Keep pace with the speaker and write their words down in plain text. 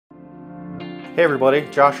Hey everybody,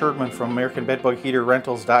 Josh Erdman from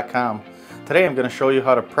AmericanBedBugHeaterRentals.com. Today I'm going to show you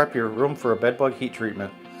how to prep your room for a bedbug heat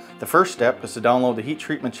treatment. The first step is to download the heat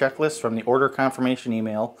treatment checklist from the order confirmation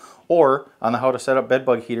email or on the How to Set Up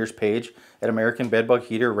Bedbug Heaters page at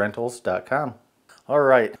AmericanBedBugHeaterRentals.com.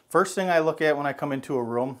 Alright, first thing I look at when I come into a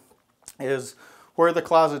room is where the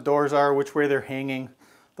closet doors are, which way they're hanging.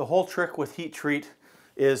 The whole trick with heat treat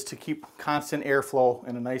is to keep constant airflow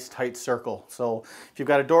in a nice tight circle. So if you've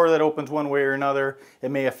got a door that opens one way or another,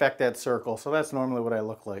 it may affect that circle. So that's normally what I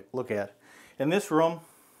look at. In this room,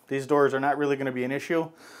 these doors are not really going to be an issue.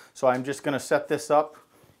 So I'm just going to set this up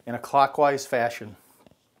in a clockwise fashion.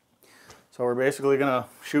 So we're basically going to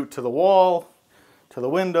shoot to the wall, to the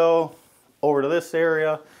window, over to this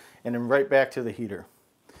area, and then right back to the heater.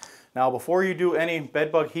 Now before you do any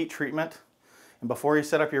bedbug heat treatment, and before you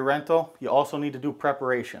set up your rental, you also need to do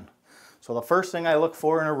preparation. So the first thing I look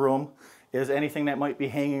for in a room is anything that might be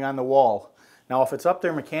hanging on the wall. Now if it's up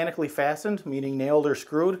there mechanically fastened, meaning nailed or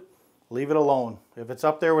screwed, leave it alone. If it's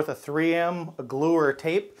up there with a 3M, a glue, or a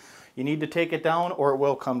tape, you need to take it down or it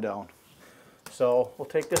will come down. So we'll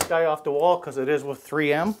take this guy off the wall because it is with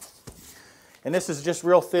 3M. And this is just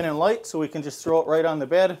real thin and light, so we can just throw it right on the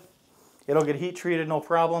bed. It'll get heat treated, no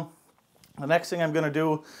problem. The next thing I'm going to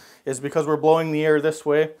do is, because we're blowing the air this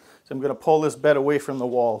way, so I'm going to pull this bed away from the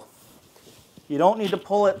wall. You don't need to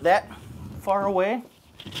pull it that far away,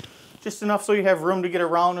 just enough so you have room to get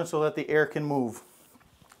around and so that the air can move.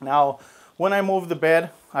 Now, when I move the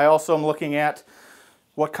bed, I also am looking at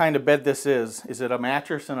what kind of bed this is. Is it a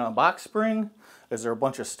mattress and a box spring? Is there a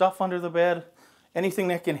bunch of stuff under the bed? Anything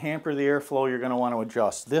that can hamper the airflow, you're going to want to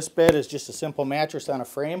adjust. This bed is just a simple mattress on a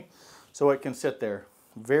frame, so it can sit there.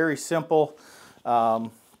 Very simple.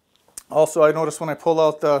 Also, I noticed when I pull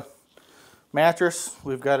out the mattress,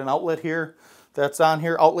 we've got an outlet here that's on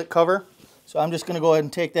here, outlet cover. So I'm just going to go ahead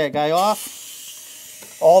and take that guy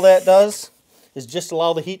off. All that does is just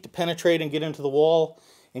allow the heat to penetrate and get into the wall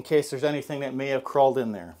in case there's anything that may have crawled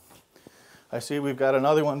in there. I see we've got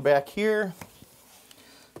another one back here.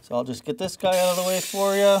 So I'll just get this guy out of the way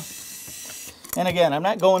for you. And again, I'm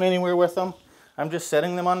not going anywhere with them. I'm just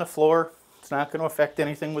setting them on the floor. It's not going to affect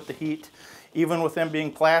anything with the heat. Even with them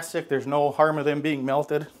being plastic, there's no harm of them being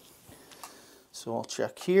melted. So I'll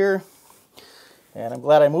check here. And I'm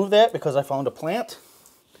glad I moved that because I found a plant.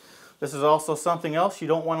 This is also something else you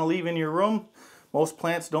don't want to leave in your room. Most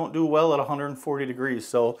plants don't do well at 140 degrees.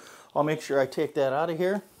 So I'll make sure I take that out of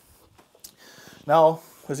here. Now,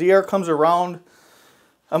 as the air comes around,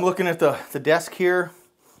 I'm looking at the desk here.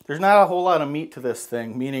 There's not a whole lot of meat to this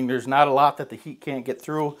thing, meaning there's not a lot that the heat can't get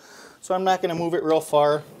through. So I'm not going to move it real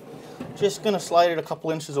far. Just going to slide it a couple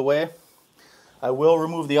inches away. I will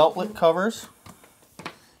remove the outlet covers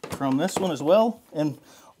from this one as well. And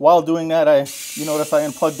while doing that, you notice I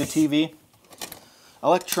unplugged the TV.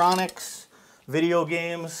 Electronics, video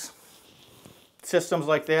games, systems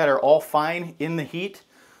like that are all fine in the heat.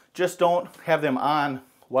 Just don't have them on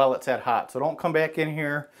while it's at hot. So don't come back in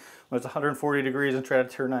here when it's 140 degrees and try to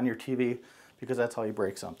turn on your TV, because that's how you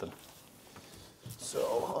break something.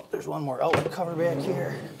 So there's one more outlet cover back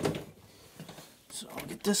here. So I'll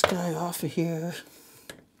get this guy off of here.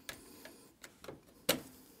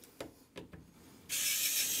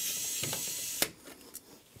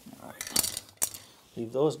 All right.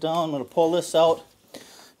 Leave those down. I'm going to pull this out.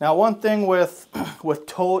 Now, one thing with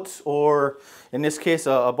totes, or in this case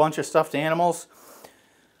a bunch of stuffed animals,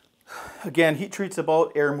 again, heat treat's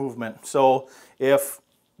about air movement. So if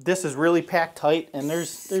this is really packed tight and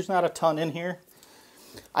there's not a ton in here,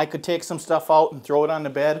 I could take some stuff out and throw it on the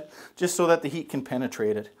bed just so that the heat can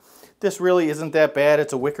penetrate it. This really isn't that bad.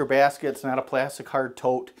 It's a wicker basket. It's not a plastic hard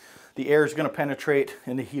tote. The air is going to penetrate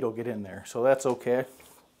and the heat will get in there. So that's okay.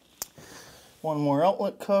 One more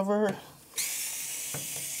outlet cover.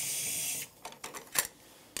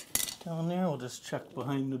 Down there, we'll just check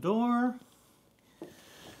behind the door.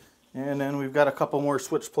 And then we've got a couple more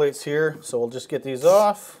switch plates here. So we'll just get these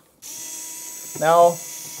off. Now,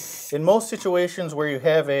 in most situations where you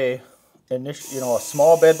have a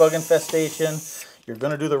small bed bug infestation, you're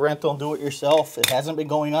going to do the rental and do it yourself. It hasn't been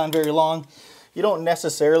going on very long. You don't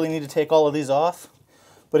necessarily need to take all of these off.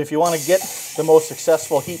 But if you want to get the most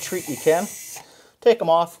successful heat treat you can, take them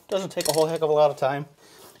off. It doesn't take a whole heck of a lot of time,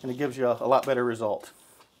 and it gives you a lot better result.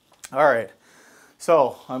 All right,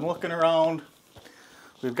 so I'm looking around.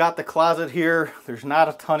 We've got the closet here. There's not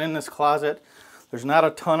a ton in this closet. There's not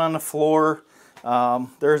a ton on the floor.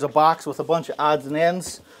 There's a box with a bunch of odds and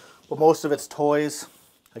ends, but most of it's toys.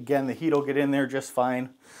 Again, the heat will get in there just fine.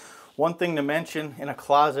 One thing to mention in a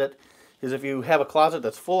closet is if you have a closet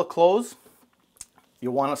that's full of clothes, you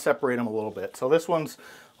want to separate them a little bit. So this one's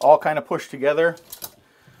all kind of pushed together.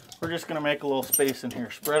 We're just going to make a little space in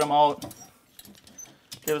here. Spread them out.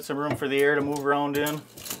 Give it some room for the air to move around in.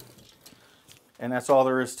 And that's all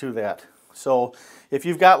there is to that. So if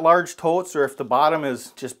you've got large totes, or if the bottom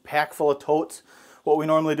is just packed full of totes, what we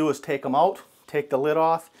normally do is take them out, take the lid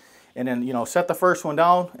off, and then, you know, set the first one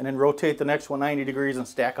down and then rotate the next one 90 degrees and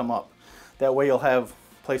stack them up. That way you'll have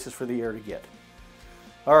places for the air to get.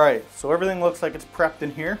 All right, so everything looks like it's prepped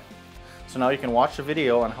in here. So now you can watch the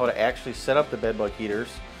video on how to actually set up the bed bug heaters,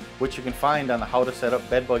 which you can find on the How to Set Up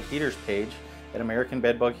Bed Bug Heaters page at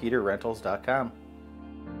AmericanBedBugHeaterRentals.com.